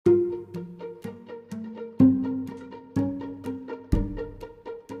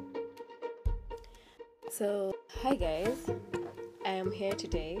So, hi guys, I am here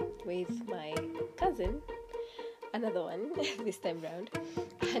today with my cousin, another one this time round.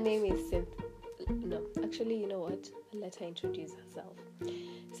 Her name is No, actually, you know what? I'll let her introduce herself.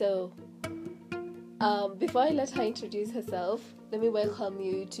 So, before I let her introduce herself, let me welcome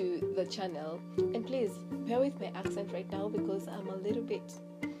you to the channel. And please bear with my accent right now because I'm a little bit.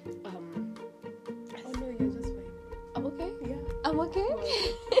 Oh no, you're just fine. I'm okay? Yeah. I'm okay?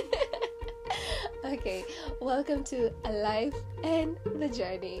 Okay, welcome to A Life and the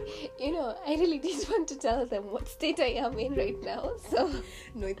Journey. You know, I really did want to tell them what state I am in right now, so...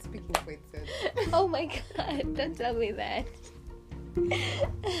 No, it's speaking for itself. Oh my god, don't tell me that.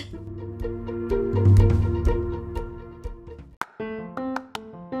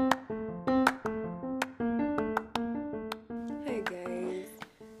 Hi guys.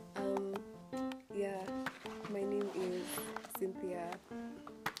 Yeah, my name is Cynthia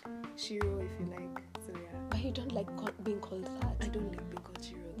Shiro, if you like. So yeah, Why you don't like being called that? I don't like being called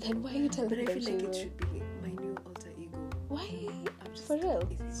Shiro. Then why are you telling But I them feel like it Shiro? should be my new alter ego. Why? I'm just For real?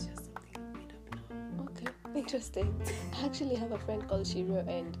 It's just something I've made up now. Okay, interesting. I actually have a friend called Shiro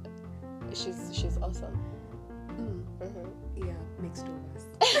and she's awesome. Yeah, mixed overs.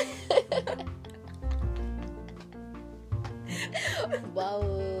 Wow.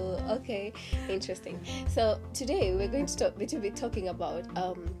 Okay. Interesting. So today we're going to be talking about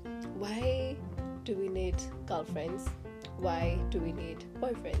why do we need girlfriends? Why do we need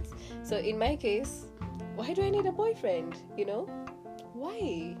boyfriends? So in my case, why do I need a boyfriend? You know,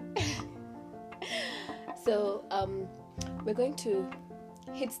 why? So we're going to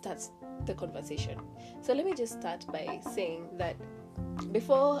start the conversation. So let me just start by saying that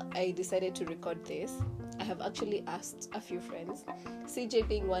before I decided to record this, I have actually asked a few friends, CJ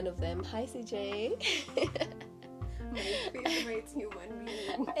being one of them. Hi, CJ. My favorite human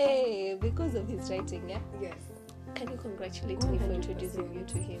being. Hey, because of his writing, yeah? Yes. Can you congratulate me for introducing you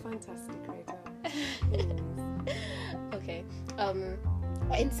to him? Fantastic writer. Okay.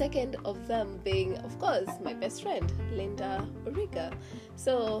 And second of them being, of course, my best friend, Linda Origa.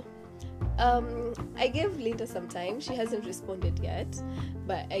 So, I gave Linda some time. She hasn't responded yet,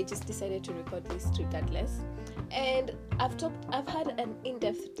 but I just decided to record this regardless. And I've had an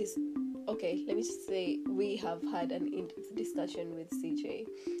in-depth let me just say we have had an in-depth discussion with CJ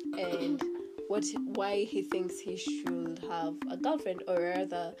and why he thinks he should have a girlfriend, or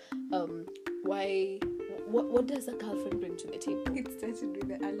rather, what does a girlfriend bring to the table? It started with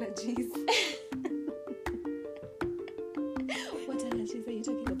the allergies. What allergies are you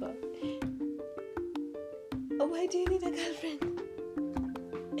talking about? Why do you need a girlfriend?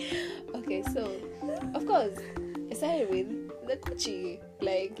 Okay, so of course, I started with the coochie.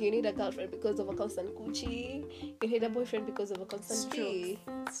 Like, you need a girlfriend because of a constant coochie. You need a boyfriend because of a constant pee.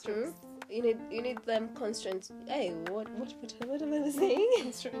 Strokes. You need them constant. Hey, what am I saying?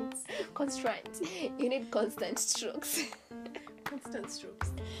 Constant. You need constant strokes. Constant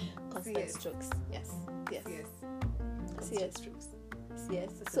strokes. Constant strokes. Yes. Constant strokes. Yes.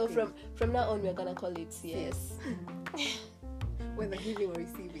 So Okay. from now on, we're gonna call it CS. Whether giving or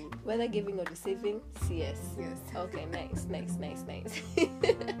receiving. Whether giving or receiving, CS. Yes. Okay, nice.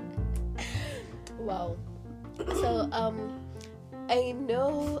 Wow. So I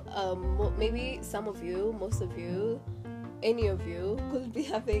know maybe some of you, most of you, any of you could be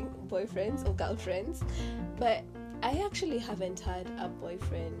having boyfriends or girlfriends, but I actually haven't had a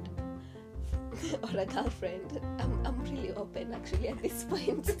boyfriend or a girlfriend. I'm really open actually at this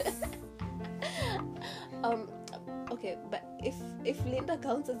point. Okay, but if Linda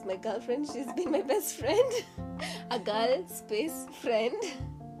counts as my girlfriend, she's been my best friend. A girl space friend.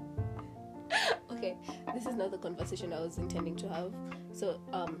 Okay, this is not the conversation I was intending to have. So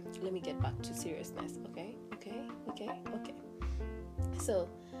let me get back to seriousness. Okay. So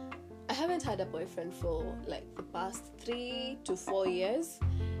I haven't had a boyfriend for like the past 3 to 4 years,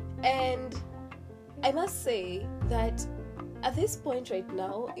 and I must say that at this point right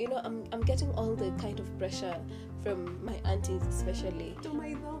now, you know, I'm getting all the kind of pressure from my aunties, especially.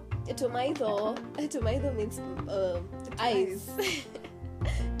 Tomato. Tomato means eyes.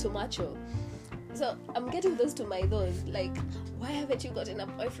 Tomato. So I'm getting those tomatoes, like, why haven't you gotten a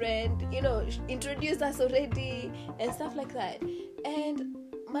boyfriend? You know, introduce us already and stuff like that. And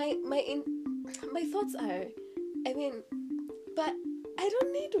my thoughts are, I mean, but I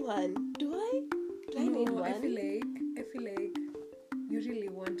don't need one. Do I? Do I need one? I feel like you really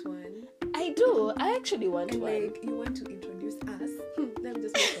want one. I do. I actually want And one. like you want to introduce us. Let me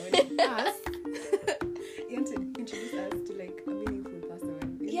just make us. You want to introduce us to like a meaningful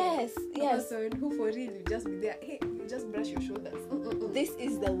person. Yes. A person who for real will just be there. Hey, you just brush your shoulders. This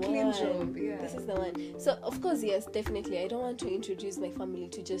is the one. Clean job, yeah. This is the one. So of course, yes, definitely. I don't want to introduce my family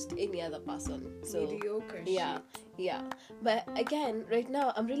to just any other person. So Mediocre yeah, shit. yeah. But again, right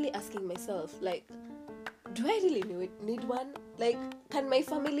now, I'm really asking myself, like, do I really need one? Like, can my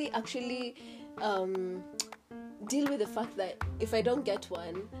family actually deal with the fact that if I don't get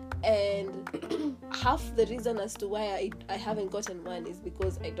one, and half the reason as to why I haven't gotten one is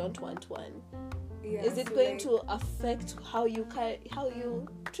because I don't want one. Yeah, Is it so, going like, to affect how you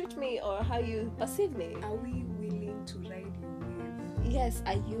treat me or how you perceive me? Are we willing to ride your wave? Yes,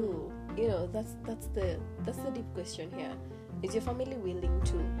 are you? You know, that's the deep question here. Is your family willing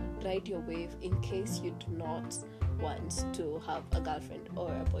to ride your wave in case you do not want to have a girlfriend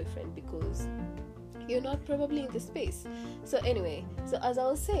or a boyfriend because you're not probably in the space? So anyway, so as I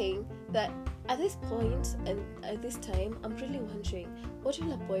was saying, that at this point and at this time, I'm really wondering, what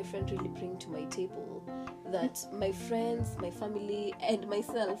will a boyfriend really bring to my table that my friends, my family, and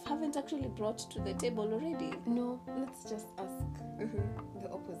myself haven't actually brought to the table already? No, let's just ask the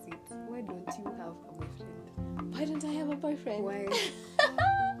opposite. Why don't you have a boyfriend? Why don't I have a boyfriend? Why?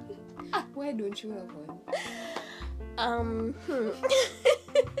 Why don't you have one?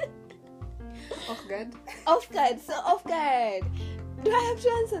 Off guard. Off guard. So off guard. Do I have to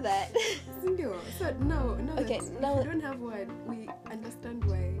answer that? No. So no. Okay, If now- you don't have one, we understand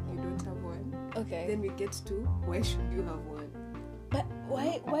why you don't have one. Okay. Then we get to why should you have one? But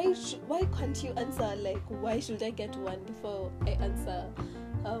why can't you answer, like, why should I get one before I answer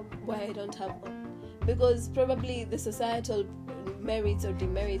why I don't have one? Because probably the societal merits or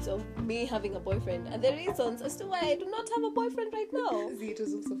demerits of me having a boyfriend and the reasons as to why I do not have a boyfriend right now. See, it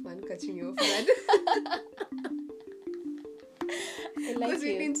was also fun catching you off guard. I like Because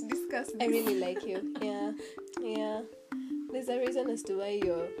we you. didn't discuss this. I really like you. Yeah. There's a reason as to why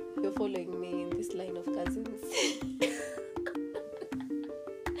you're following me in this line of cousins.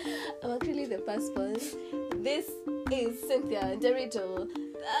 I'm actually the first one. This is Cynthia Derito,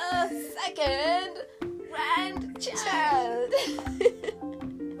 the second grandchild.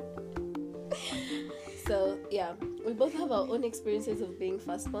 So yeah, we both have our own experiences of being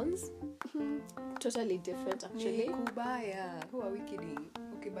firstborns. Totally different, actually. Kubaya. Who are we kidding?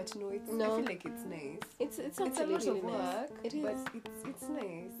 Okay, but no, it's. No. I feel like it's nice. It's It's a actually lot really of nice. work. It is. But it's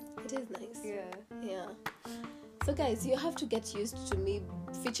nice. It is nice. Yeah. So guys, you have to get used to me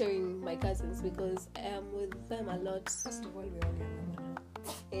featuring my cousins because I am with them a lot. First of all, we're all younger now.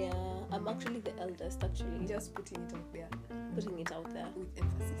 Yeah, I'm actually the eldest, actually. Just putting it out there Putting it out there. with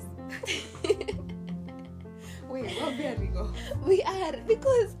emphasis. Wait, what bearing off? We are,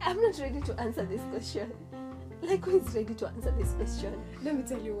 because I'm not ready to answer this question. Like, who is ready to answer this question? Let me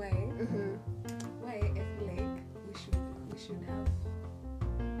tell you why. Mm-hmm. Why I feel like we should have.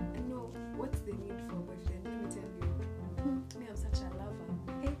 No, what's the need for a boyfriend? Let me tell you. Me, I'm such a lover.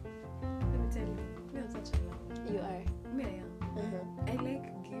 Hey, let me tell you. Me, I'm such a lover. You are. Me, I am. Uh-huh. I like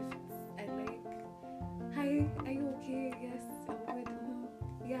gifts. I like, hi, are you okay? Yes, I'm good.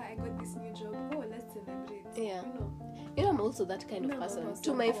 Yeah, I got this new job. Oh, let's celebrate. Yeah. You know. You know, I'm also that kind of No, person. person.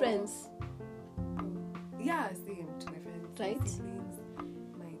 To my Oh. friends. Yeah, same to my friends. Right. My siblings,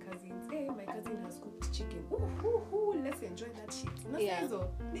 my cousins. Hey, my cousin has cooked chicken. Ooh, let's enjoy that shit. Yeah. Nasizo,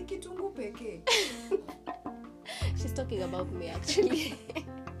 ni kitungu peke. She's talking about me, actually.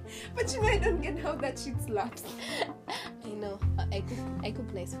 But you know, I don't get how that shit slaps. I know. I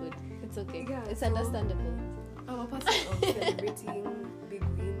cook nice food. It's okay. Yeah, It's so- understandable. I'm a person of celebrating big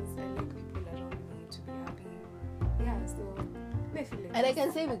wins. I like people around me to be happy. Yeah, so I feel like And I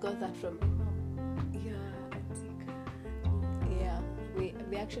can say we got that from my mom. yeah, Auntie. Yeah,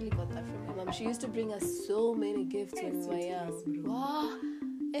 we actually got that from my mom. She used to bring us so many gifts when we were sweet young. is, bro. Wow.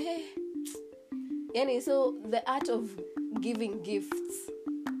 Eh. Yani, so the art of giving gifts,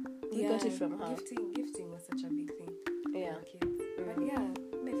 we got it from her. Gifting was such a big thing. Yeah. For kids. But yeah,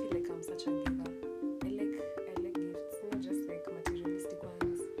 I feel like I'm such a giver. I like gifts, not just like materialistic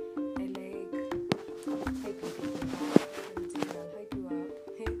ones. I like hyping people up. I'll hype you up.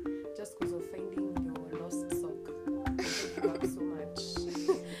 Hey, just because of finding your lost sock. I hype you up so much.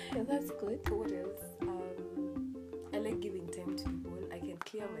 Yeah, that's good. What else? I like giving time to people. I can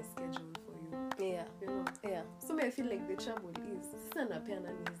clear my schedule for you. Yeah. You know. Yeah. So I feel like the trouble is sasa napeana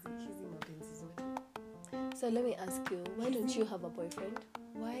hizi mapenzi zote. So let me ask you, why don't you have a boyfriend?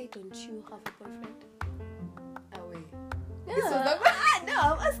 Why don't you have a boyfriend? Away. Yeah. No,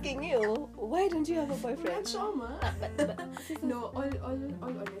 I'm asking you, why don't you have a boyfriend? Trauma. But No, all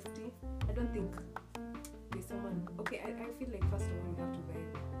honesty, I don't think there's someone. Okay, I feel like first of all you have to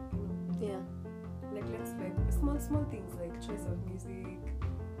vibe. You know, yeah. like let's vibe. Small things like choice of music.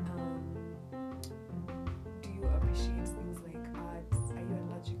 Do you appreciate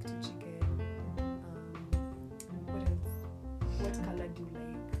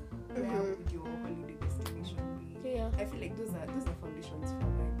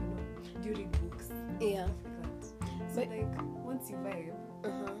you read books? Yeah. Stuff like that. So But- like once you vibe,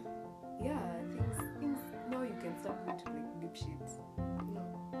 Uh-huh. yeah, things now you can start going to like deep shit. You know?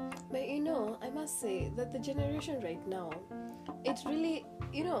 But I must say that the generation right now, it really,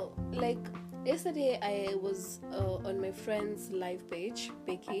 like yesterday I was on my friend's live page,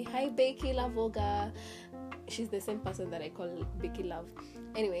 Becky. Hi, Becky Lavoga. She's the same person that I call Becky Love.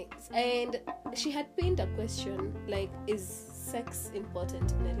 Anyway, and she had pinned a question like, is sex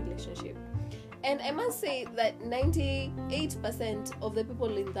important in a relationship? And I must say that 98% of the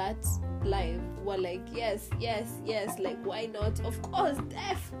people in that live were like, yes, like, why not? Of course,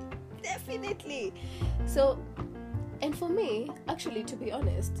 definitely. So, and for me, actually, to be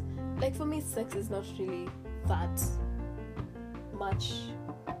honest, like for me, sex is not really that much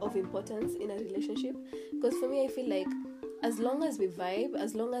of importance in a relationship. Because for me, I feel like as long as we vibe,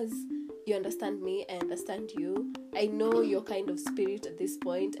 as long as you understand me, I understand you, I know your kind of spirit at this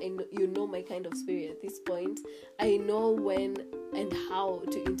point, I know you know my kind of spirit at this point, I know when and how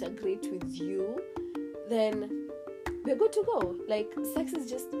to integrate with you, then we're good to go. Like sex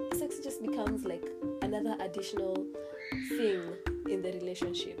just becomes like another additional thing in the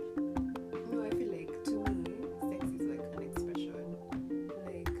relationship. No, I feel like to me, sex is like an expression.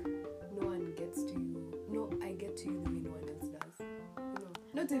 Like no one gets to you. No, I get to you the way no one else does.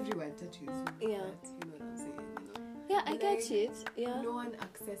 Not everyone touches you. Yeah. But you know what I'm saying. Yeah, I Like, get it. Yeah. No one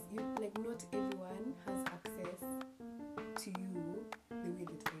access you. Like not everyone has access to you the way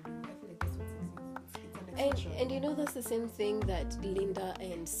that I do. I feel like that's what sex is. It's an expression. And that's the same thing that Linda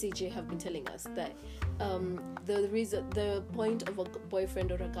and CJ have been telling us, that the point of a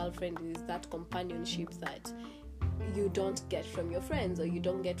boyfriend or a girlfriend is that companionship that you don't get from your friends, or you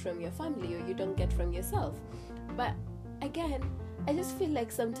don't get from your family, or you don't get from yourself. But again, I just feel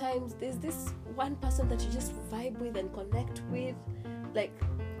like sometimes there's this one person that you just vibe with and connect with, like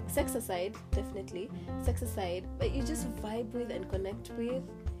sex aside, definitely sex aside, but you just vibe with and connect with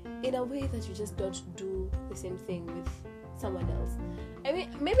in a way that you just don't do the same thing with someone else. I mean,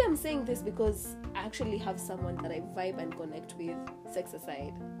 maybe I'm saying this because I actually have someone that I vibe and connect with, sex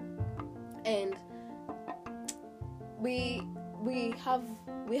aside, and we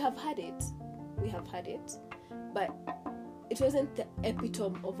have had it, but it wasn't the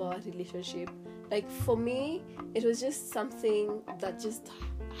epitome of our relationship. Like for me, it was just something that just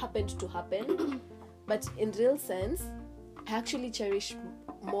happened to happen. But in real sense, I actually cherish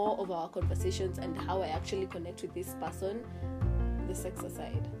more of our conversations and how I actually connect with this person, the sex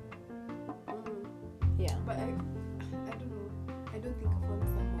aside. Yeah. But I don't know. I don't think I found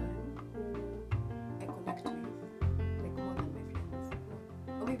someone who I connect with like more than my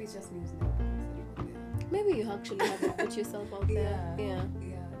friends. Or maybe it's just me who's never put myself out there. Maybe you actually haven't put yourself out there. Yeah.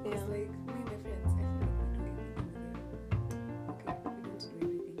 It's Yeah. like me and my friends, I feel like we do everything with them. Okay, we don't do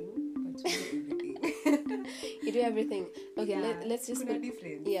everything, but we do everything. You do everything. Okay, Yeah, let's just kuna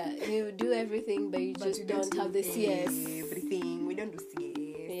difference. yeah, you do everything, but you But just you don't have the CS. Everything. We don't do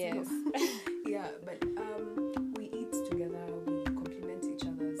CS. Yes. Yeah, but we eat together, we complement each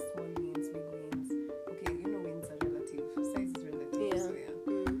other's small wins, big wins. Okay, wins are relative. Size is relative. Yeah.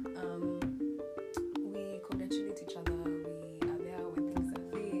 So we congratulate each other, we are there when things are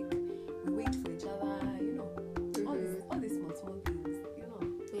fake, we wait for each other, all these small things,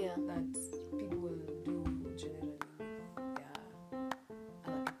 Yeah. that people will do generally with their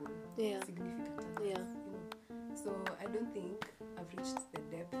other people. Yeah. Significant others, Yeah. So I don't think I've reached the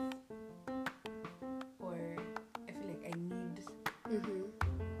depth, or I feel like I need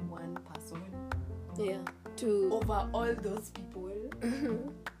one person Yeah. To over all those people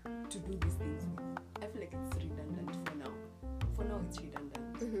to do these things with. I feel like it's redundant for now. For now, it's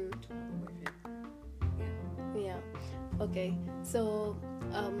redundant to have a boyfriend. yeah. Okay. So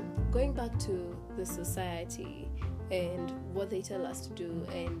going back to the society and what they tell us to do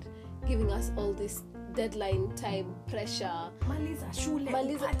and giving us all this deadline time pressure. Maliza shule,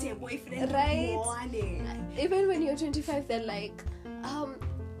 Maliza- upate boyfriend, Right. muoane. Even when you're 25, they're like,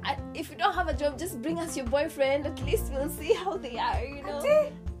 if you don't have a job, just bring us your boyfriend. At least we'll see how they are,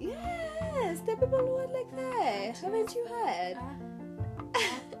 Ate? Yes, there are people who are like that. Haven't you heard?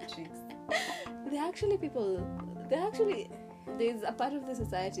 Chicks. There's a part of the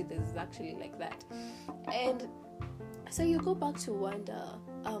society that is actually like that. And so you go back to wonder,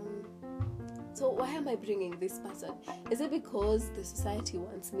 so why am I bringing this person? Is it because the society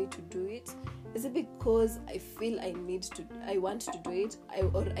wants me to do it? Is it because I feel I want to do it,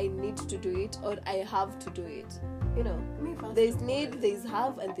 or I need to do it, or I have to do it? Me first There's of need, all- there's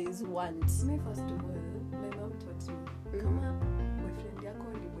have, and there's want. Me first of all, my mom taught me, kama boyfriend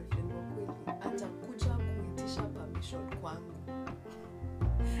yako ni boyfriend wa kweli, atakuja kuitisha permission kwangu.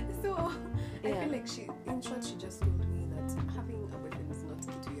 So So I Yeah. feel like in short, she just told me that having a boyfriend is not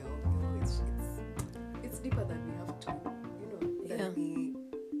key to your, it's deeper than we have to, than Yeah. we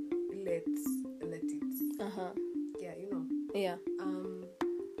let it. Uh-huh. Yeah, Yeah.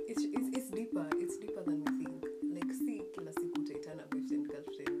 It's deeper. It's deeper than we think. Like, see, kila siku utaitana boyfriend,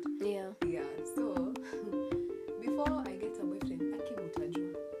 girlfriend. Yeah. Yeah, so before I get a boyfriend, aki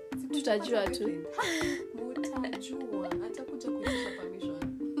mutajua. Tutajua tu. Mutajua. Atakuja kuitisha permission.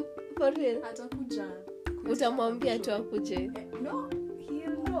 For real. Atakuja. Utamwambia tu akuje No,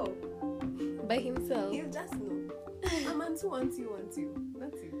 he'll know. by himself. He'll just know. A man who wants you.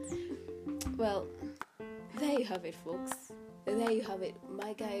 That's it. Well, there you have it, folks. There you have it.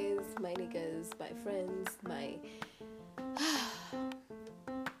 My guys, my niggas, my friends, my...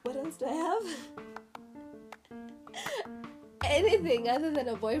 What else do I have? Anything other than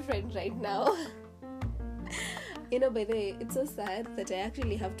a boyfriend right now. By the way, it's so sad that I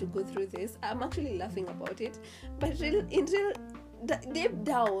actually have to go through this. I'm actually laughing about it. But deep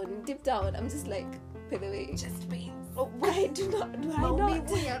down, I'm just like, by the way, Just pains. why do I not?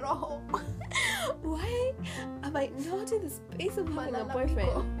 Maumivu ya roho. Why am I not in the space of having a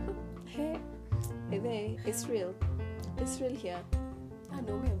boyfriend? Hey, by the way, it's real. It's real here. I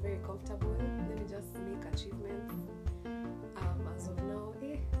know I'm very comfortable. Let me just make achievements. As of now,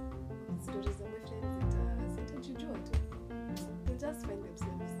 stories of my friends, they'll just find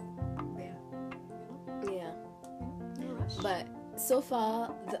themselves there. Yeah. No rush. But so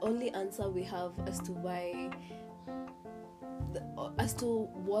far, the only answer we have as to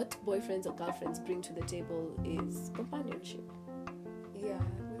what boyfriends or girlfriends bring to the table is companionship. Yeah,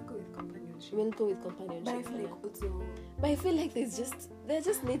 we'll go with companionship. We'll go with companionship. But I feel for like now. also But I feel like there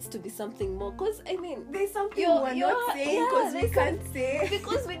just needs to be something more. Cause I mean, there's something You're- we're you're- not saying yeah, because we there's can't say.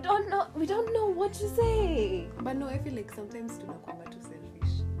 because we don't know what to say. But no, I feel like sometimes tunakuanga too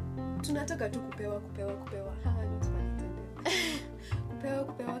selfish. Tunataka tu kupewa. Not pun intended.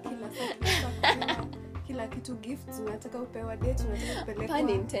 kupewa kila saa, kila kitu gifts, unataka kupewa date, unataka kupelekwa. Pun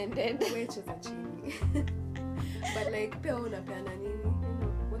intended. Wewe cheza chini. But like, pia wewe unapeana nini?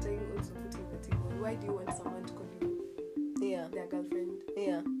 What are you also putting on the table? Why do you want someone to call you Yeah. their girlfriend?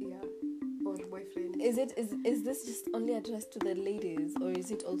 Yeah. Yeah. Or boyfriend? Is this just only addressed to the ladies, or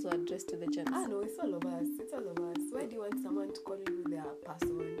is it also addressed to the gents? No, it's all of us. Why do you want someone to call you their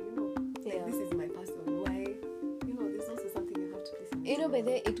person? Like, Yeah. this is my person. Why? There's also something you have to listen By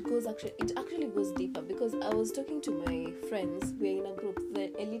there it actually goes deeper, because I was talking to my friends. We're in a group,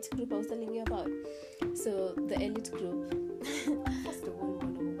 the elite group I was telling you about. So the elite group. First of all,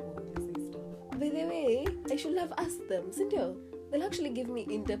 stuff. By the way, I should have asked them. Cynthia, they'll actually give me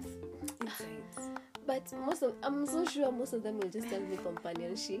in-depth Insights. But I'm so sure most of them will just tell me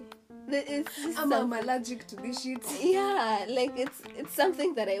companionship. It's just I'm allergic to this shit. Yeah, like it's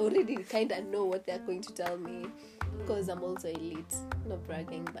something that I already kind of know what they're going to tell me, because I'm also elite. No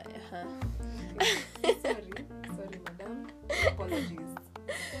bragging, but Sorry, madam. Apologies.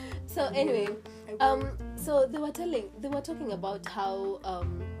 So anyway, I will- so they were talking about how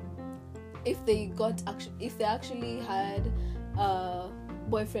if they actually had a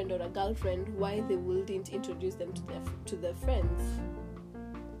boyfriend or a girlfriend, why they wouldn't introduce them to their friends,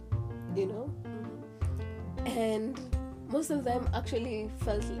 and most of them actually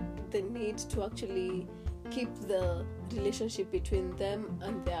felt the need to actually keep the relationship between them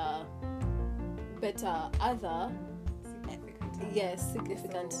and their better other. Yes,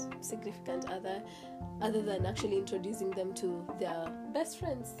 significant other than actually introducing them to their best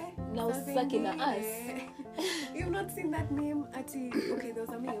friends. Now sucking at us. You've not seen that meme? Okay, there was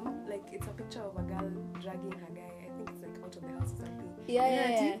a meme, like it's a picture of a girl dragging her guy. I think it's like out of the house or something.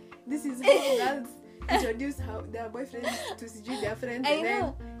 Yeah. This is how girls introduce how their boyfriends to their friends, and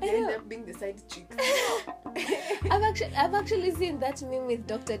then they end up being the side chicks. I've actually seen that meme with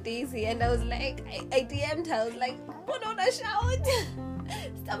Dr. Daisy, and I was like, I DM'd her. I was like, put on a shout,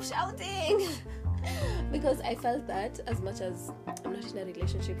 stop shouting, because I felt that as much as I'm not in a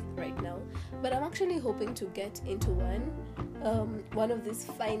relationship right now, but I'm actually hoping to get into one of these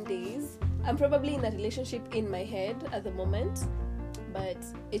fine days. I'm probably in a relationship in my head at the moment, but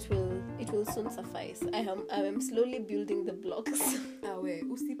it will soon suffice. I am slowly building the blocks.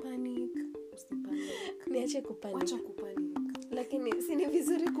 Usipanic. Niache kupanic. Wacha kupanic. Lakini si ni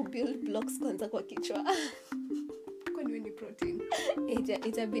vizuri kubuild blocks kwanza kwa kichwa. Kwani ni protein?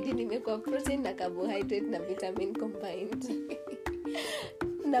 Itabidi nimekuwa protein na carbohydrate na vitamin combined.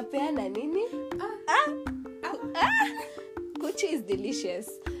 Napeana nini? Kuchi is delicious.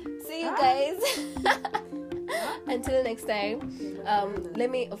 See you guys. Until next time. Let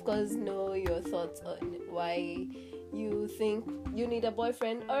me of course know your thoughts on why you think you need a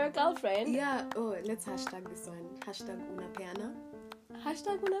boyfriend or a girlfriend. Yeah. Oh, let's hashtag this one. Hashtag unapeana.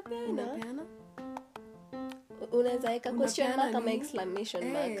 Hashtag unapeana. Unapeana. Unaweza eka question Unapeana mark ama nini?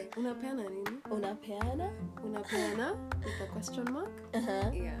 exclamation mark. Unapeana nini? Unapeana? Unapeana with a question mark?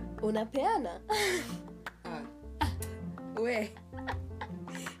 Uh-huh. Yeah. Unapeana? Where?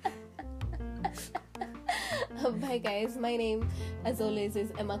 Bye guys, my name as always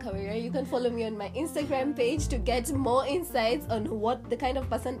is Emma Kawira. You can follow me on my Instagram page to get more insights on what the kind of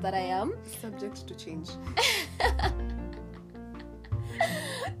person that I am. Subject to change.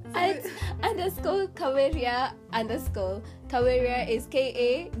 At _Kaweria _ Kaweria is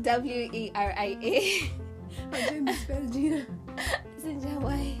Kaweria. Misspell Gina. Sinja,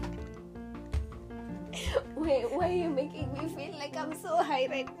 why? Wait, why are you making me feel like I'm so high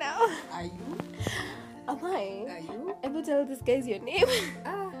right now? Are you? Am I? Are you? Ever tell this guy's your name?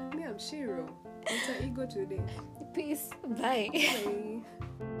 Me, I'm Shiro. Alter ego today. Peace. Bye. Bye.